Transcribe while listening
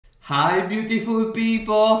Hi beautiful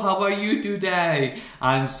people, how are you today?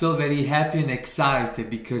 I'm so very happy and excited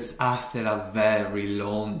because after a very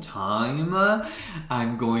long time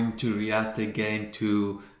I'm going to react again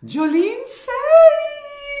to Jolin Tsai!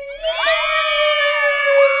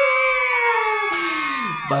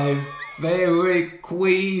 My favorite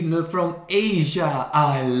queen from Asia.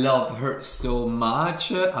 I love her so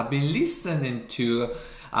much. I've been listening to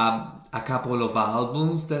a couple of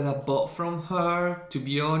albums that I bought from her. To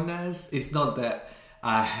be honest, it's not that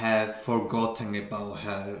I have forgotten about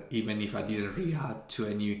her, even if I didn't react to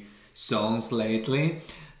any songs lately.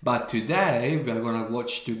 But today we're gonna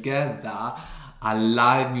watch together a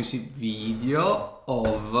live music video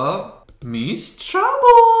of Miss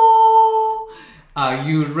Trouble. Are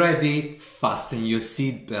you ready? Fasten your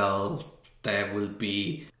seatbelts. There will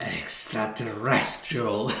be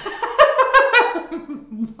extraterrestrial.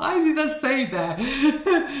 Why did I say that?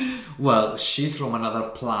 Well, she's from another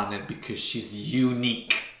planet because she's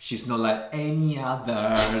unique. She's not like any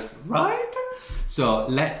others, right? So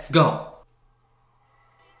let's go.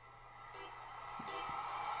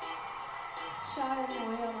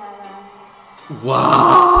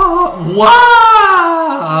 Wow! Wow!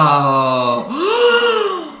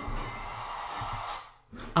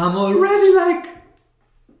 I'm already like...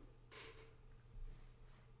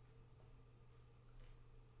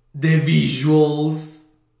 The visuals,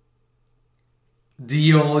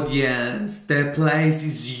 the audience, the place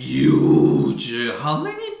is huge. How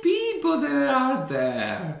many people there are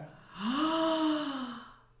there?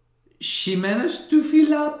 She managed to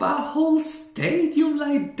fill up a whole stadium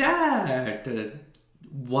like that.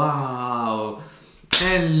 Wow.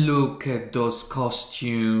 And look at those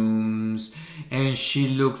costumes. And she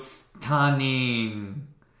looks stunning.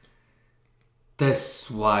 That's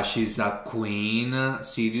why she's a queen,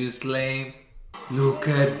 seriously. Look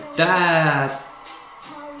at that.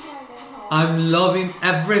 I'm loving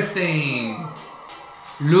everything.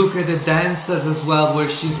 Look at the dancers as well, what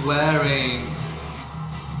she's wearing.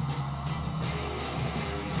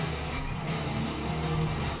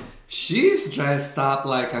 She's dressed up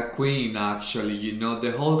like a queen actually, you know,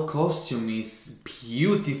 the whole costume is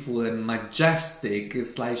beautiful and majestic.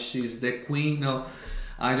 It's like she's the queen of,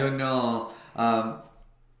 I don't know,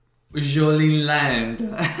 Jolin Land.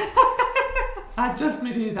 I just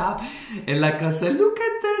made it up. And like I said, look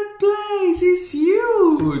at that place, it's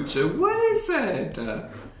huge. What is it?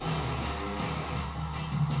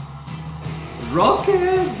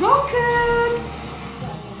 Rocket, rocket!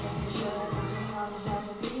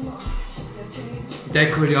 The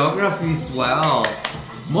choreography as well.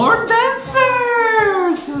 More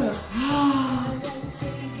dancers!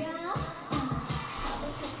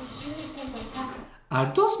 Are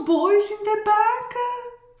those boys in the back?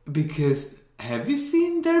 Because have you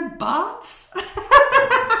seen their butts?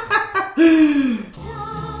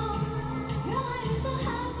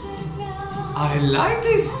 I like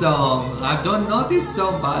this song. I don't know this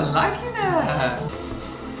song, but I like it.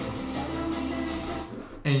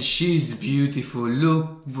 And she's beautiful.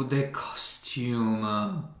 Look at the costume.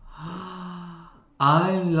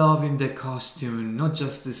 I'm loving the costume. Not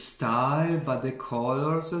just the style, but the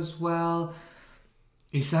colors as well.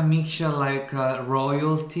 It's a mixture like a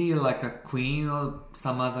royalty, like a queen or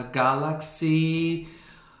some other galaxy.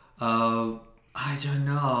 I don't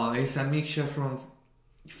know. It's a mixture from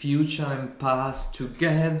future and past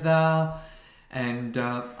together. And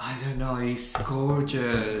I don't know, it's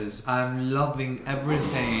gorgeous. I'm loving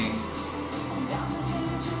everything.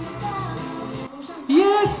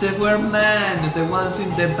 Yes, they were men, the ones in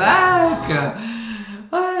the back.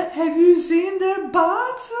 Have you seen their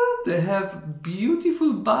butts? They have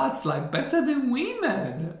beautiful butts, like better than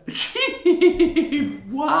women.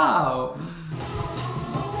 Wow.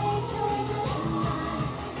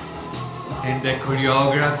 And the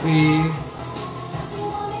choreography.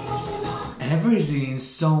 Everything is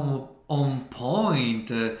so on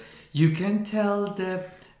point. You can tell that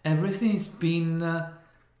everything's been,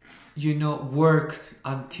 you know, worked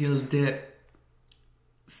until the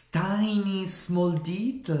tiny small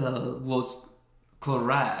detail was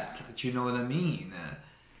correct. Do you know what I mean?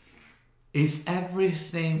 It's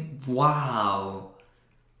everything, wow.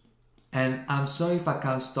 And I'm sorry if I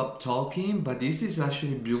can't stop talking, but this is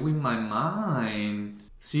actually blowing my mind.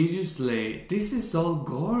 Seriously, this is all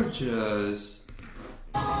gorgeous.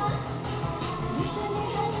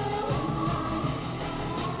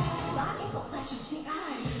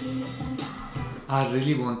 I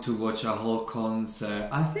really want to watch a whole concert.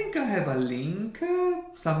 I think I have a link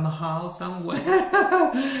somehow,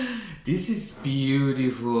 somewhere. This is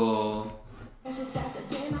beautiful.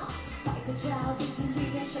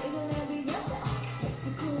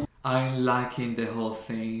 I'm liking the whole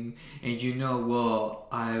thing. And you know what?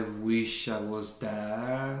 I wish I was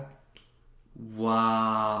there.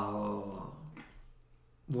 Wow.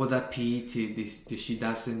 What a pity this she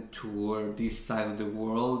doesn't tour this side of the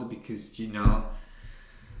world, because, you know,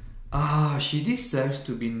 she deserves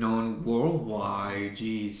to be known worldwide.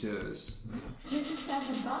 Jesus.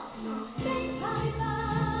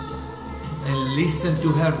 And listen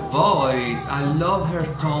to her voice. I love her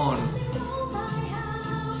tone.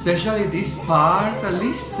 Especially this part.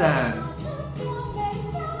 Listen.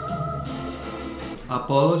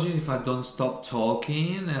 Apologies if I don't stop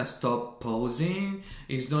talking and stop posing.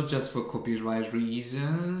 It's not just for copyright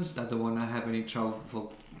reasons. I don't want to have any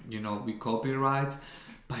trouble, you know, with copyrights.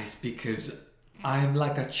 But it's because I'm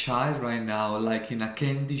like a child right now, like in a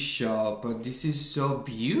candy shop. This is so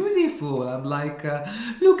beautiful. I'm like,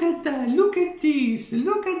 look at that, look at this,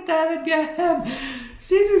 look at that again.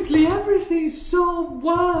 Seriously, everything's so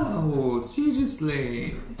wow.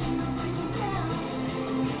 Seriously.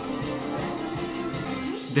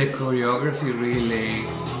 The choreography, really.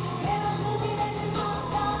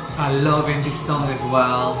 I love in this song as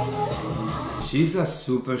well. She's a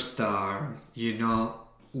superstar, you know.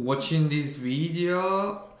 Watching this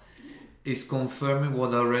video is confirming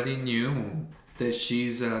what I already knew, that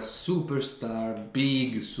she's a superstar,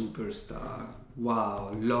 big superstar. Wow,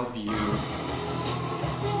 love you.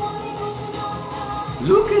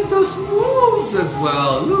 Look at those moves as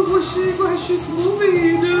well. Look what she's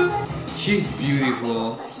moving. She's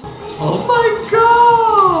beautiful. Oh my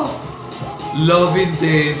god! Loving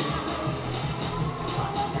this.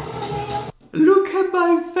 Look at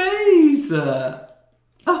my face.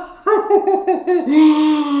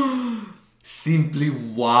 Simply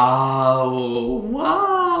wow.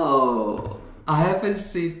 Wow. I haven't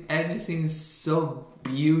seen anything so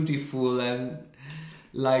beautiful, and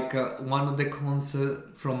like one of the concerts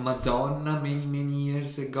from Madonna many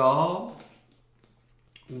years ago.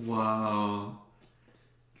 Wow.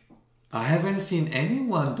 I haven't seen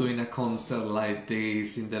anyone doing a concert like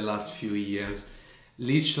this in the last few years.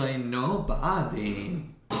 Literally nobody.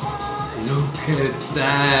 Look at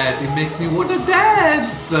that. It makes me want to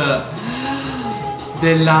dance.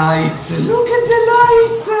 The lights. Look at the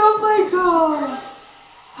lights. Oh my god.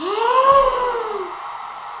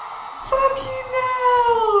 Fucking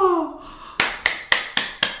hell.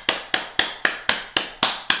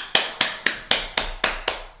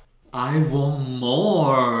 I want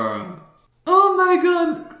more. Oh my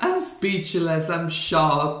god. I'm speechless. I'm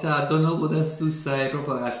shocked. I don't know what else to say.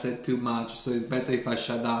 Probably I said too much, so it's better if I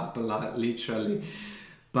shut up, like, literally.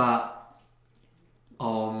 But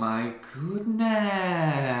oh my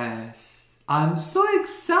goodness. I'm so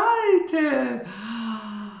excited.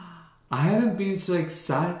 I haven't been so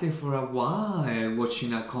excited for a while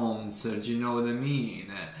watching a concert, you know what I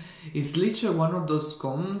mean? It's literally one of those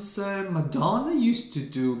concerts Madonna used to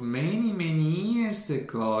do many years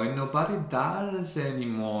ago, and nobody does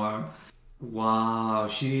anymore. Wow,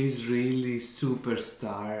 she is really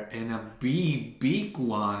superstar, and a big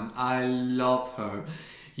one. I love her.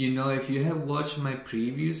 You know, if you have watched my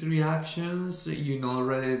previous reactions, you know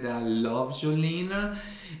already that I love Jolin,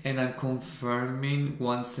 and I'm confirming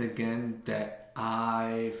once again that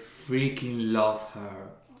I freaking love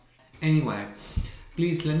her. Anyway,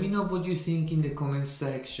 please let me know what you think in the comment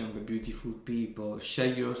section, the beautiful people. Share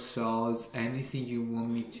your thoughts, anything you want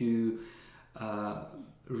me to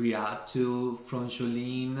react to from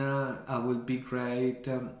Jolin. I would be great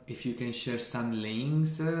if you can share some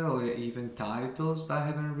links or even titles that I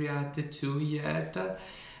haven't reacted to yet.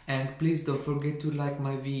 And please don't forget to like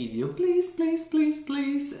my video, please.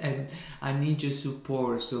 And I need your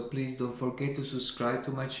support, so please don't forget to subscribe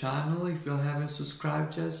to my channel. If you haven't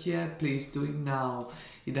subscribed just yet, please do it now.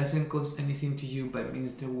 It doesn't cost anything to you, but it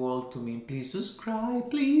means the world to me. Please subscribe,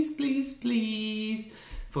 please.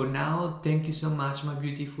 For now, thank you so much, my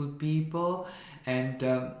beautiful people, and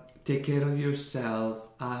take care of yourself.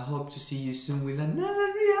 I hope to see you soon with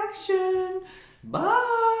another reaction.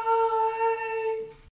 Bye.